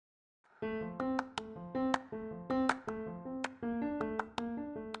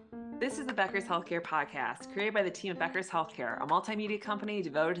This is the Becker's Healthcare Podcast, created by the team at Becker's Healthcare, a multimedia company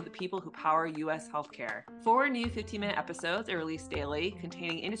devoted to the people who power U.S. healthcare. 4 new 15-minute episodes are released daily,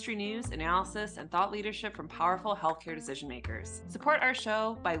 containing industry news, analysis, and thought leadership from powerful healthcare decision makers. Support our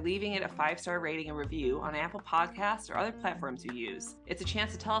show by leaving it a 5-star rating and review on Apple Podcasts or other platforms you use. It's a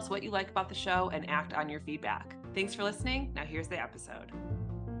chance to tell us what you like about the show and act on your feedback. Thanks for listening. Now here's the episode.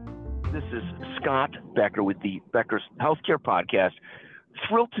 This is Scott Becker with the Becker's Healthcare Podcast.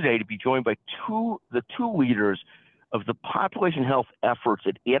 Thrilled today to be joined by the two leaders of the population health efforts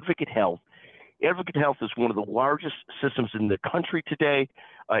at Advocate Health. Advocate Health is one of the largest systems in the country today.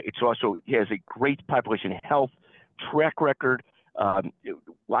 It has a great population health track record.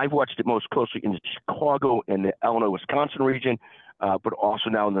 I've watched it most closely in Chicago and the Illinois, Wisconsin region, but also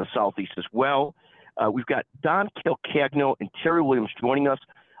now in the Southeast as well. We've got Don Calcagno and Terry Williams joining us.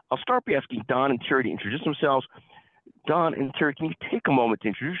 I'll start by asking Don and Terry to introduce themselves. Don and Terry, can you take a moment to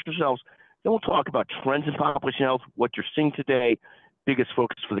introduce yourselves? Then we'll talk about trends in population health, what you're seeing today, biggest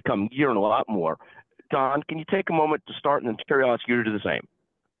focus for the coming year, and a lot more. Don, can you take a moment to start, and then Terry, I'll ask you to do the same.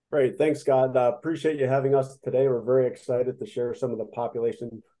 Great. Thanks, Scott. Appreciate you having us today. We're very excited to share some of the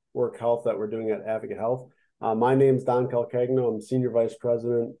population work health that we're doing at Advocate Health. My name is Don Calcagno. I'm Senior Vice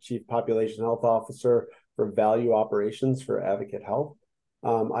President, Chief Population Health Officer for Value Operations for Advocate Health.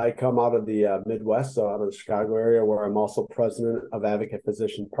 I come out of the Midwest, so out of the Chicago area, where I'm also president of Advocate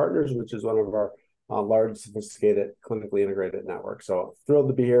Physician Partners, which is one of our large, sophisticated, clinically integrated networks. So thrilled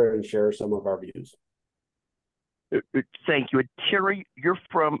to be here and share some of our views. Thank you. Terry, you're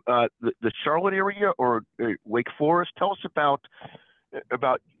from the Charlotte area or Wake Forest. Tell us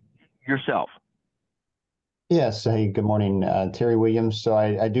about yourself. Yes. Hey, good morning, Terry Williams. So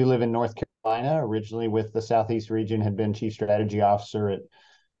I do live in North Carolina, originally with the Southeast region, had been Chief Strategy Officer at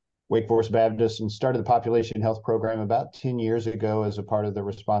Wake Forest Baptist and started the population health program about 10 years ago as a part of the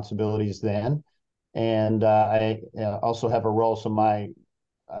responsibilities then. And I also have a role, so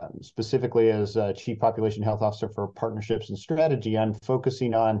specifically as Chief Population Health Officer for Partnerships and Strategy, I'm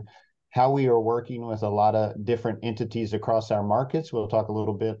focusing on how we are working with a lot of different entities across our markets. We'll talk a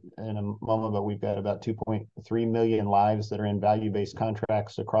little bit in a moment, but we've got about 2.3 million lives that are in value-based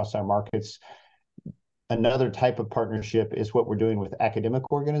contracts across our markets. Another type of partnership is what we're doing with academic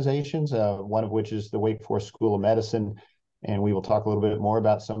organizations, one of which is the Wake Forest School of Medicine. And we will talk a little bit more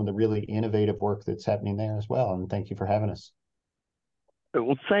about some of the really innovative work that's happening there as well. And thank you for having us.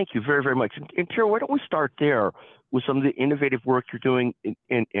 Well, thank you very, very much. And Terry, why don't we start there with some of the innovative work you're doing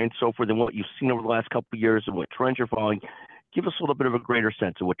and so forth, and what you've seen over the last couple of years and what trends you're following. Give us a little bit of a greater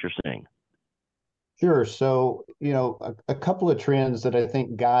sense of what you're seeing. Sure. So, a couple of trends that I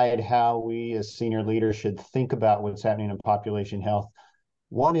think guide how we as senior leaders should think about what's happening in population health.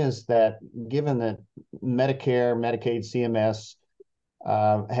 One is that given that Medicare, Medicaid, CMS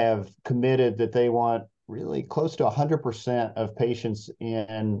have committed that they want really close to 100% of patients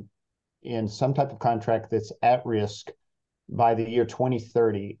in some type of contract that's at risk by the year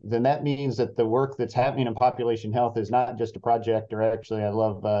 2030, then that means that the work that's happening in population health is not just a project, or actually, I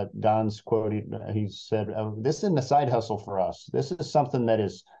love Don's quote. He said, this isn't a side hustle for us. This is something that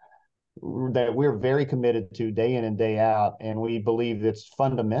we're very committed to day in and day out. And we believe it's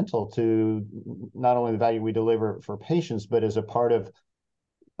fundamental to not only the value we deliver for patients, but as a part of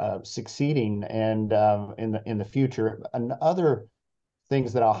succeeding and in the future. And other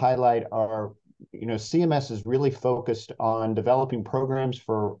things that I'll highlight are, CMS is really focused on developing programs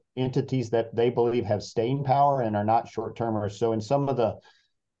for entities that they believe have staying power and are not short-termers. So in some of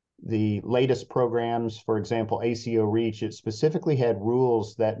the latest programs, for example, ACO REACH, it specifically had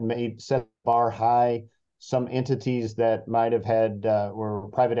rules that set the bar high. Some entities that might have had or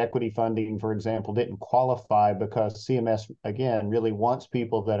private equity funding, for example, didn't qualify because CMS, again, really wants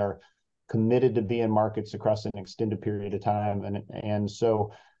people that are committed to be in markets across an extended period of time. And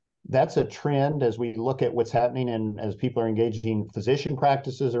so that's a trend as we look at what's happening and as people are engaging physician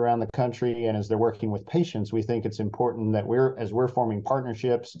practices around the country and as they're working with patients. We think it's important that as we're forming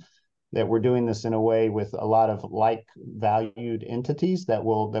partnerships, that we're doing this in a way with a lot of valued entities that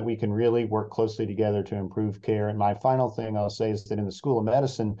we can really work closely together to improve care. And my final thing I'll say is that in the School of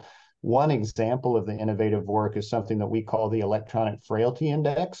Medicine, one example of the innovative work is something that we call the Electronic Frailty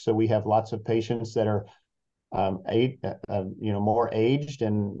Index. So we have lots of patients that are more aged,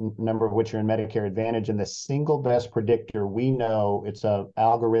 and a number of which are in Medicare Advantage. And the single best predictor we know, it's an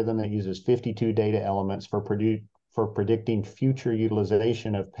algorithm that uses 52 data elements for predicting future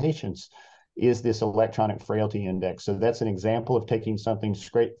utilization of patients, is this Electronic Frailty Index. So that's an example of taking something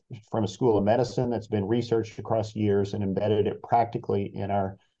straight from a School of Medicine that's been researched across years and embedded it practically in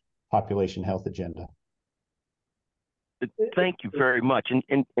our population health agenda. Thank you very much.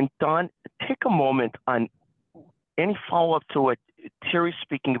 And Don, take a moment on any follow-up to what Terry's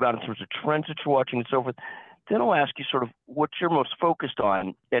speaking about in terms of trends that you're watching and so forth. Then I'll ask you sort of what you're most focused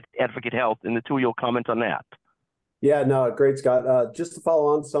on at Advocate Health, and the two of you will comment on that. Yeah, no, great, Scott. Just to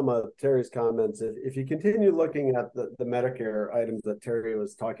follow on some of Terry's comments, if you continue looking at the Medicare items that Terry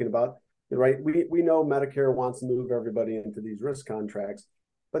was talking about, right, we know Medicare wants to move everybody into these risk contracts.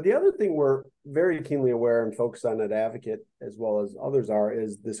 But the other thing we're very keenly aware and focused on at Advocate, as well as others are,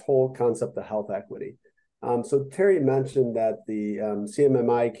 is this whole concept of health equity. So Terry mentioned that the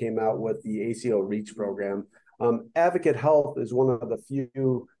CMMI came out with the ACO REACH program. Advocate Health is one of the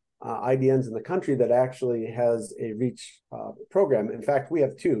few IDNs in the country that actually has a REACH program. In fact, we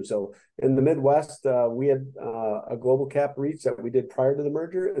have two. So in the Midwest, we had a global cap REACH that we did prior to the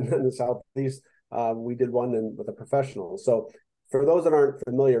merger, and then in the Southeast, we did one with a professional. So for those that aren't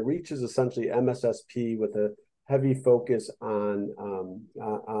familiar, REACH is essentially MSSP with a heavy focus on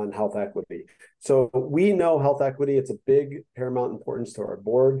health equity. So we know health equity, it's a big paramount importance to our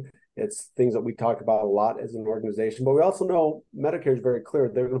board. It's things that we talk about a lot as an organization, but we also know Medicare is very clear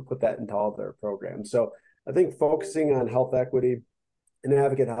they're going to put that into all of their programs. So I think focusing on health equity and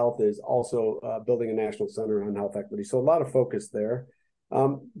Advocate Health is also building a national center on health equity. So a lot of focus there.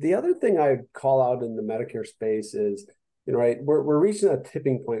 The other thing I'd call out in the Medicare space is, right, we're reaching a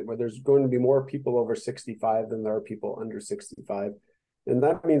tipping point where there's going to be more people over 65 than there are people under 65. And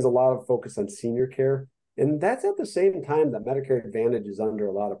that means a lot of focus on senior care. And that's at the same time that Medicare Advantage is under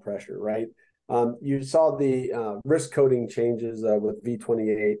a lot of pressure, right? You saw the risk coding changes with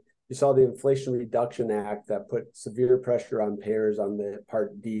V28. You saw the Inflation Reduction Act that put severe pressure on payers on the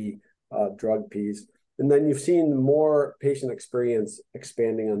Part D drug piece. And then you've seen more patient experience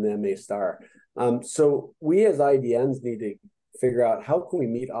expanding on the MA Star. So we as IDNs need to figure out how can we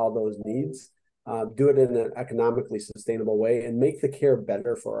meet all those needs, do it in an economically sustainable way, and make the care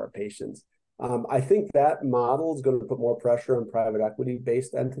better for our patients. I think that model is going to put more pressure on private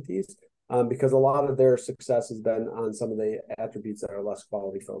equity-based entities because a lot of their success has been on some of the attributes that are less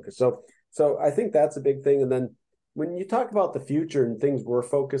quality focused. So I think that's a big thing. And then when you talk about the future and things we're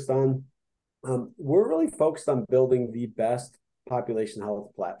focused on, we're really focused on building the best population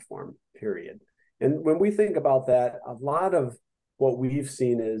health platform, period. And when we think about that, a lot of what we've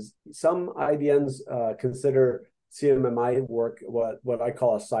seen is some IDNs consider CMMI work what I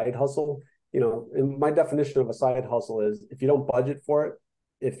call a side hustle. And my definition of a side hustle is if you don't budget for it,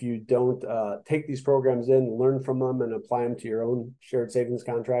 if you don't take these programs in, learn from them, and apply them to your own shared savings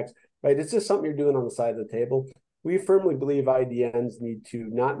contracts, right? It's just something you're doing on the side of the table. We firmly believe IDNs need to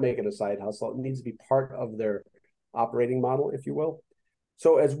not make it a side hustle. It needs to be part of their operating model, if you will.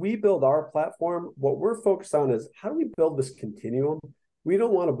 So as we build our platform, what we're focused on is how do we build this continuum? We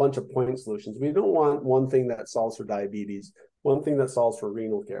don't want a bunch of point solutions. We don't want one thing that solves for diabetes, one thing that solves for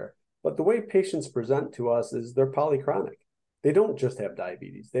renal care. But the way patients present to us is they're polychronic. They don't just have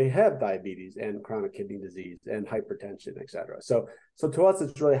diabetes. They have diabetes and chronic kidney disease and hypertension, et cetera. So to us,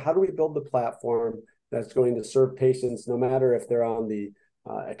 it's really how do we build the platform that's going to serve patients no matter if they're on the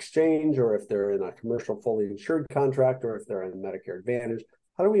exchange or if they're in a commercial fully insured contract or if they're in Medicare Advantage.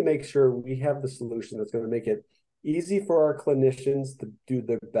 How do we make sure we have the solution that's going to make it easy for our clinicians to do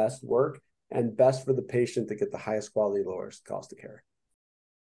their best work and best for the patient to get the highest quality, lowest cost of care?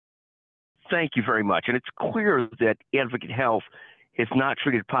 Thank you very much. And it's clear that Advocate Health has not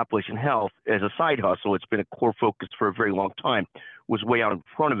treated population health as a side hustle. It's been a core focus for a very long time, was way out in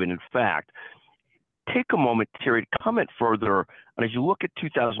front of it, in fact. Take a moment, Terry, to comment further. And as you look at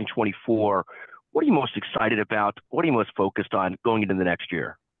 2024, what are you most excited about? What are you most focused on going into the next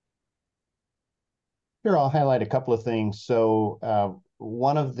year? Here, I'll highlight a couple of things. So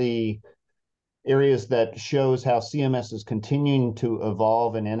one of the areas that shows how CMS is continuing to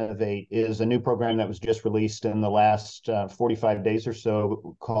evolve and innovate is a new program that was just released in the last 45 days or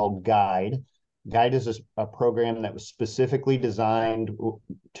so called GUIDE. GUIDE is a program that was specifically designed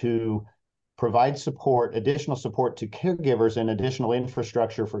to provide support, additional support to caregivers and additional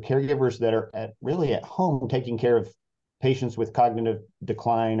infrastructure for caregivers that are really at home taking care of patients with cognitive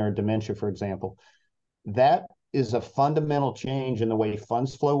decline or dementia, for example. That is a fundamental change in the way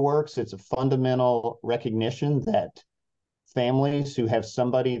funds flow works. It's a fundamental recognition that families who have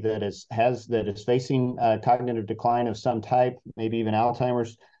somebody that is facing cognitive decline of some type, maybe even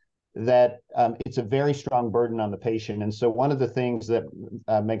Alzheimer's, that it's a very strong burden on the patient. And so one of the things that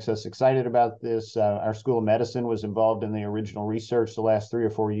makes us excited about this, our School of Medicine was involved in the original research the last 3 or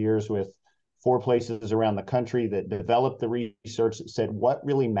 4 years with 4 places around the country that developed the research that said what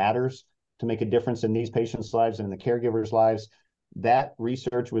really matters to make a difference in these patients' lives and in the caregivers' lives. That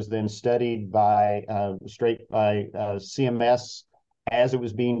research was then studied by CMS as it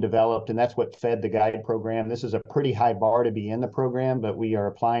was being developed, and that's what fed the guide program. This is a pretty high bar to be in the program, but we are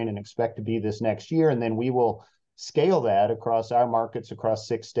applying and expect to be this next year, and then we will scale that across our markets, across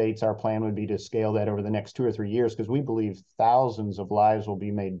 6 states. Our plan would be to scale that over the next 2 or 3 years because we believe thousands of lives will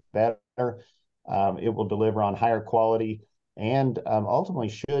be made better. It will deliver on higher quality and ultimately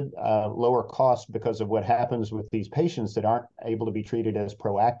should lower costs because of what happens with these patients that aren't able to be treated as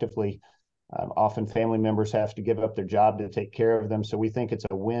proactively. Often family members have to give up their job to take care of them. So we think it's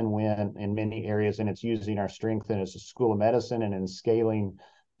a win-win in many areas, and it's using our strength as a school of medicine and in scaling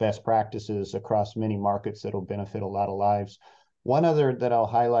best practices across many markets that will benefit a lot of lives. One other that I'll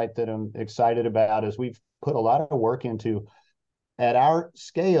highlight that I'm excited about is we've put a lot of work into, at our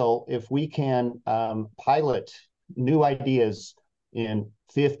scale, if we can pilot new ideas in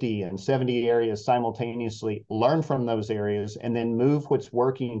 50 and 70 areas simultaneously, learn from those areas, and then move what's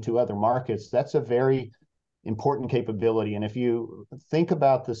working to other markets, that's a very important capability. And if you think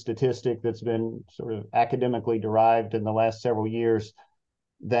about the statistic that's been sort of academically derived in the last several years,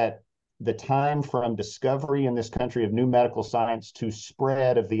 that the time from discovery in this country of new medical science to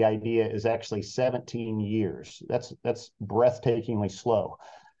spread of the idea is actually 17 years. That's breathtakingly slow.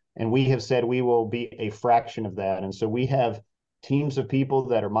 And we have said we will be a fraction of that. And so we have teams of people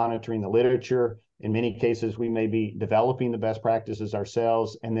that are monitoring the literature. In many cases, we may be developing the best practices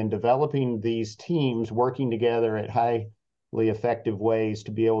ourselves and then developing these teams working together at highly effective ways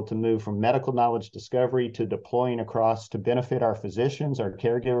to be able to move from medical knowledge discovery to deploying across to benefit our physicians, our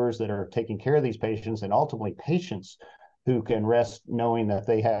caregivers that are taking care of these patients, and ultimately patients who can rest knowing that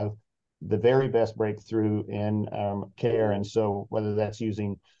they have the very best breakthrough in care. And so whether that's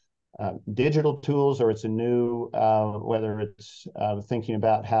using digital tools or it's a new, whether it's thinking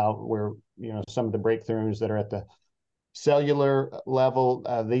about how we're, some of the breakthroughs that are at the cellular level,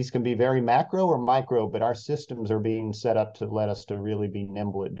 these can be very macro or micro, but our systems are being set up to let us to really be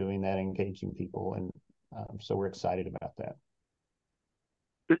nimble at doing that, engaging people. And so we're excited about that.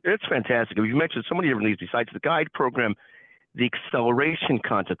 It's fantastic. You mentioned so many different things besides the guide program, the acceleration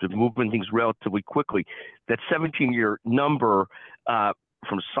concept of moving things relatively quickly. That 17-year number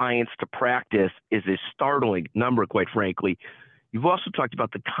from science to practice is a startling number, quite frankly. You've also talked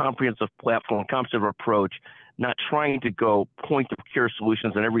about the comprehensive platform, comprehensive approach, not trying to go point of care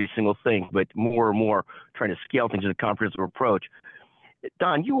solutions on every single thing, but more and more trying to scale things in a comprehensive approach.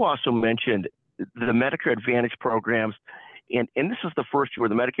 Don, you also mentioned the Medicare Advantage programs, and this is the first year where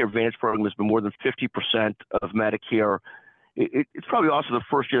the Medicare Advantage program has been more than 50% of Medicare. It's probably also the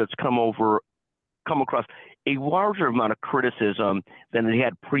first year that's come across a larger amount of criticism than they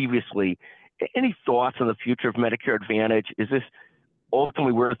had previously. Any thoughts on the future of Medicare Advantage? Is this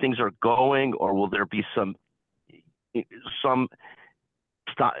ultimately where things are going, or will there be some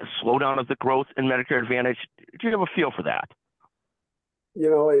slowdown of the growth in Medicare Advantage? Do you have a feel for that?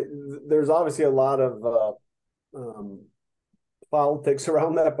 There's obviously a lot of politics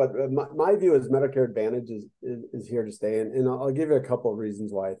around that, but my view is Medicare Advantage is here to stay, and I'll give you a couple of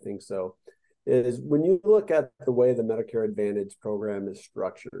reasons why I think so. Is when you look at the way the Medicare Advantage program is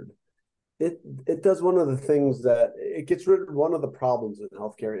structured, it does one of the things that it gets rid of one of the problems in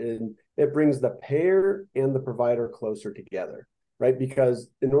healthcare, and it brings the payer and the provider closer together, right? Because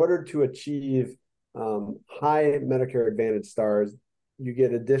in order to achieve high Medicare Advantage stars, you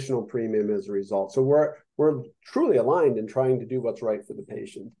get additional premium as a result. So we're truly aligned in trying to do what's right for the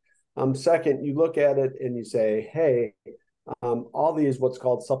patient. Second, you look at it and you say, hey, all these what's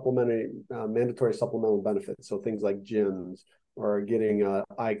called mandatory supplemental benefits, so things like gyms or getting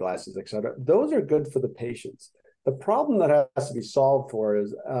eyeglasses, et cetera, those are good for the patients. The problem that has to be solved for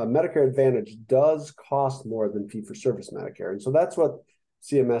is Medicare Advantage does cost more than fee-for-service Medicare. And so that's what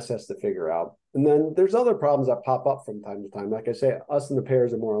CMS has to figure out. And then there's other problems that pop up from time to time. Like I say, us and the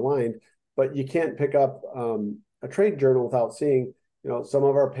payers are more aligned, but you can't pick up a trade journal without seeing, some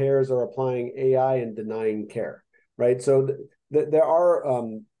of our payers are applying AI and denying care, right? So there are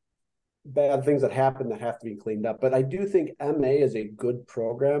bad things that happen that have to be cleaned up. But I do think MA is a good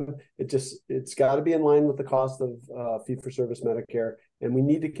program. It's got to be in line with the cost of fee-for-service Medicare. And we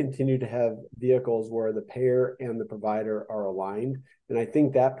need to continue to have vehicles where the payer and the provider are aligned. And I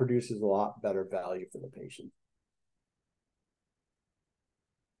think that produces a lot better value for the patient.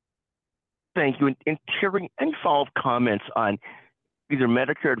 Thank you. And Terry, any follow-up comments on either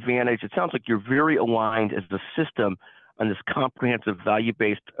Medicare Advantage? It sounds like you're very aligned as the system on this comprehensive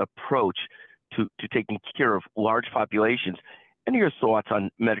value-based approach to taking care of large populations. Any of your thoughts on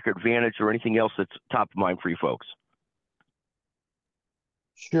Medicare Advantage or anything else that's top of mind for you folks?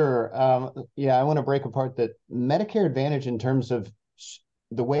 Sure. Yeah, I want to break apart that Medicare Advantage in terms of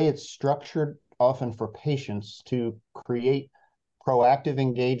the way it's structured often for patients to create proactive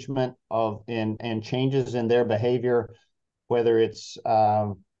engagement of and changes in their behavior, whether it's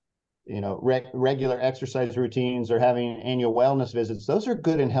regular exercise routines or having annual wellness visits. Those are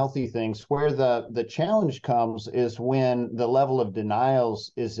good and healthy things. Where the challenge comes is when the level of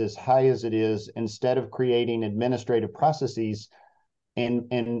denials is as high as it is, instead of creating administrative processes and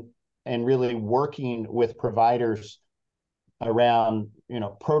and and really working with providers around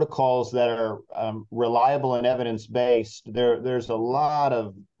protocols that are reliable and evidence-based. There's a lot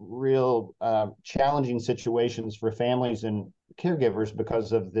of real challenging situations for families and caregivers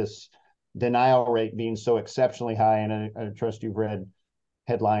because of this denial rate being so exceptionally high. And I trust you've read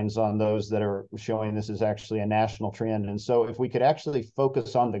headlines on those that are showing this is actually a national trend. And so if we could actually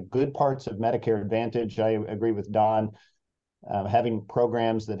focus on the good parts of Medicare Advantage, I agree with Don. Having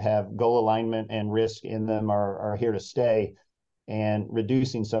programs that have goal alignment and risk in them are here to stay, and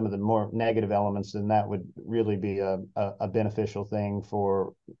reducing some of the more negative elements, then that would really be a beneficial thing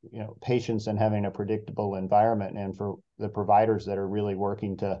for patients and having a predictable environment, and for the providers that are really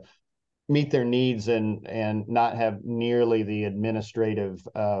working to meet their needs and not have nearly the administrative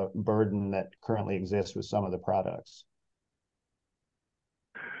burden that currently exists with some of the products.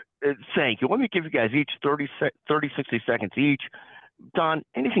 Thank you. Let me give you guys each 30, 60 seconds each. Don,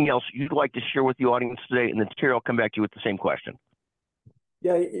 anything else you'd like to share with the audience today? And then Terry, I'll come back to you with the same question.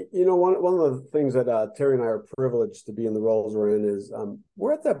 Yeah, one of the things that Terry and I are privileged to be in the roles we're in is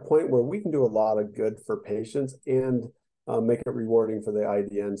we're at that point where we can do a lot of good for patients and make it rewarding for the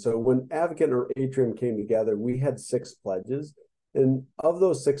IDN. So when Advocate or Atrium came together, we had 6 pledges. And of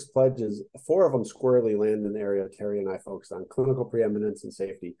those 6 pledges, 4 of them squarely land in the area Terry and I focused on: clinical preeminence and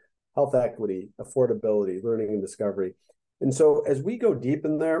safety, health equity, affordability, learning and discovery. And so as we go deep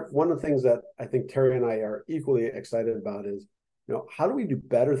in there, one of the things that I think Terry and I are equally excited about is, how do we do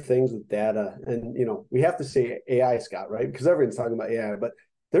better things with data? And, we have to say AI, Scott, right? Because everyone's talking about AI, but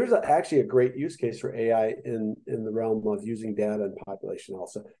there's actually a great use case for AI in the realm of using data and population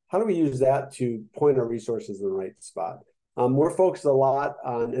health. So how do we use that to point our resources in the right spot? We're focused a lot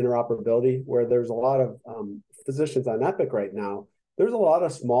on interoperability, where there's a lot of physicians on Epic right now. There's a lot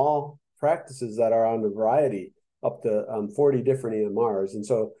of small practices that are on a variety, up to 40 different EMRs. And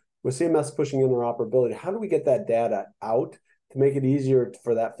so with CMS pushing interoperability, how do we get that data out to make it easier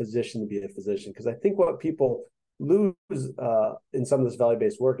for that physician to be a physician? Because I think what people lose in some of this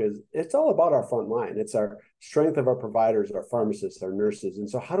value-based work is it's all about our front line. It's our strength of our providers, our pharmacists, our nurses. And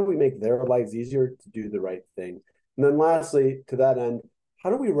so how do we make their lives easier to do the right thing? And then lastly, to that end, how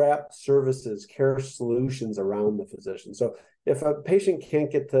do we wrap services, care solutions around the physician? So if a patient can't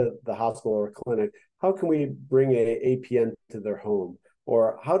get to the hospital or clinic, how can we bring a APN to their home?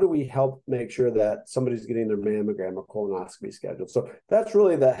 Or how do we help make sure that somebody's getting their mammogram or colonoscopy scheduled? So that's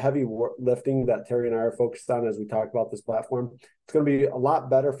really the heavy lifting that Terry and I are focused on as we talk about this platform. It's going to be a lot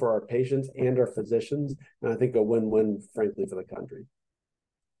better for our patients and our physicians, and I think a win-win, frankly, for the country.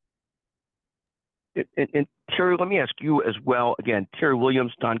 And Terry, let me ask you as well. Again, Terry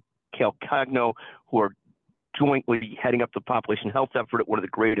Williams, Don Calcagno, who are jointly heading up the population health effort at one of the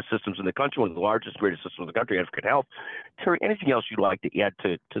greatest systems in the country, one of the largest, greatest systems in the country, Advocate Health. Terry, anything else you'd like to add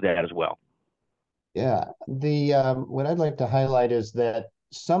to that as well? Yeah, what I'd like to highlight is that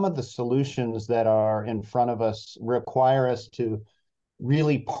some of the solutions that are in front of us require us to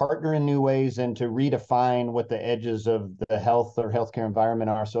really partner in new ways and to redefine what the edges of the health or healthcare environment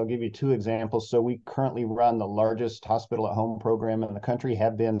are. So I'll give you 2 examples. So we currently run the largest hospital at home program in the country,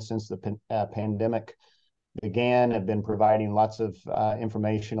 have been since the pandemic began, have been providing lots of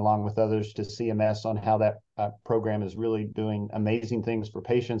information along with others to CMS on how that program is really doing amazing things for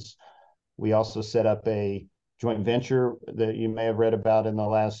patients. We also set up a joint venture that you may have read about in the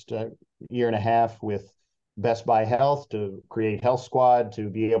last year and a half with Best Buy Health to create Health Squad, to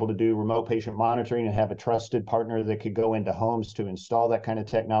be able to do remote patient monitoring and have a trusted partner that could go into homes to install that kind of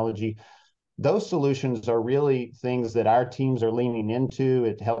technology. Those solutions are really things that our teams are leaning into.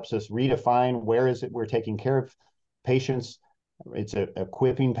 It helps us redefine where is it we're taking care of patients. It's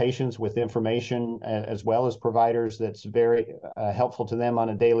equipping patients with information as well as providers that's very helpful to them on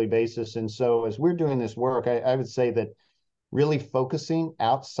a daily basis. And so as we're doing this work, I would say that really focusing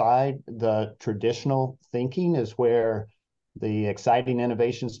outside the traditional thinking is where the exciting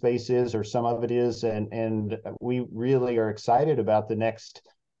innovation space is, or some of it is. And we really are excited about the next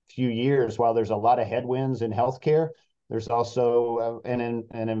few years. While there's a lot of headwinds in healthcare, there's also an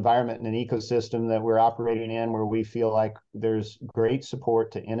environment and an ecosystem that we're operating in where we feel like there's great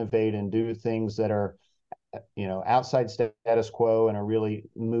support to innovate and do things that are outside status quo and are really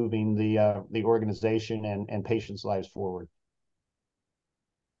moving the organization and patients' lives forward.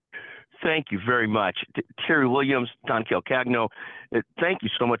 Thank you very much. Terry Williams, Don Calcagno, thank you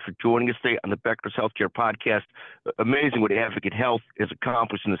so much for joining us today on the Becker's Healthcare Podcast. Amazing what Advocate Health has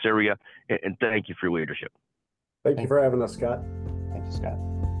accomplished in this area, and thank you for your leadership. Thank you for having us, Scott. Thank you, Scott.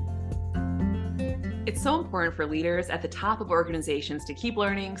 It's so important for leaders at the top of organizations to keep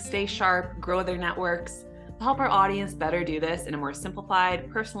learning, stay sharp, grow their networks. To help our audience better do this in a more simplified,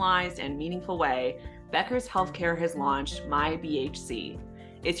 personalized, and meaningful way, Becker's Healthcare has launched My BHC.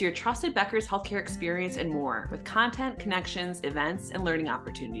 It's your trusted Becker's Healthcare experience and more, with content, connections, events, and learning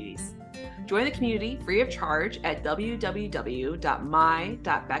opportunities. Join the community free of charge at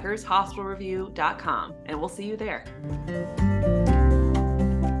www.my.beckershospitalreview.com, and we'll see you there.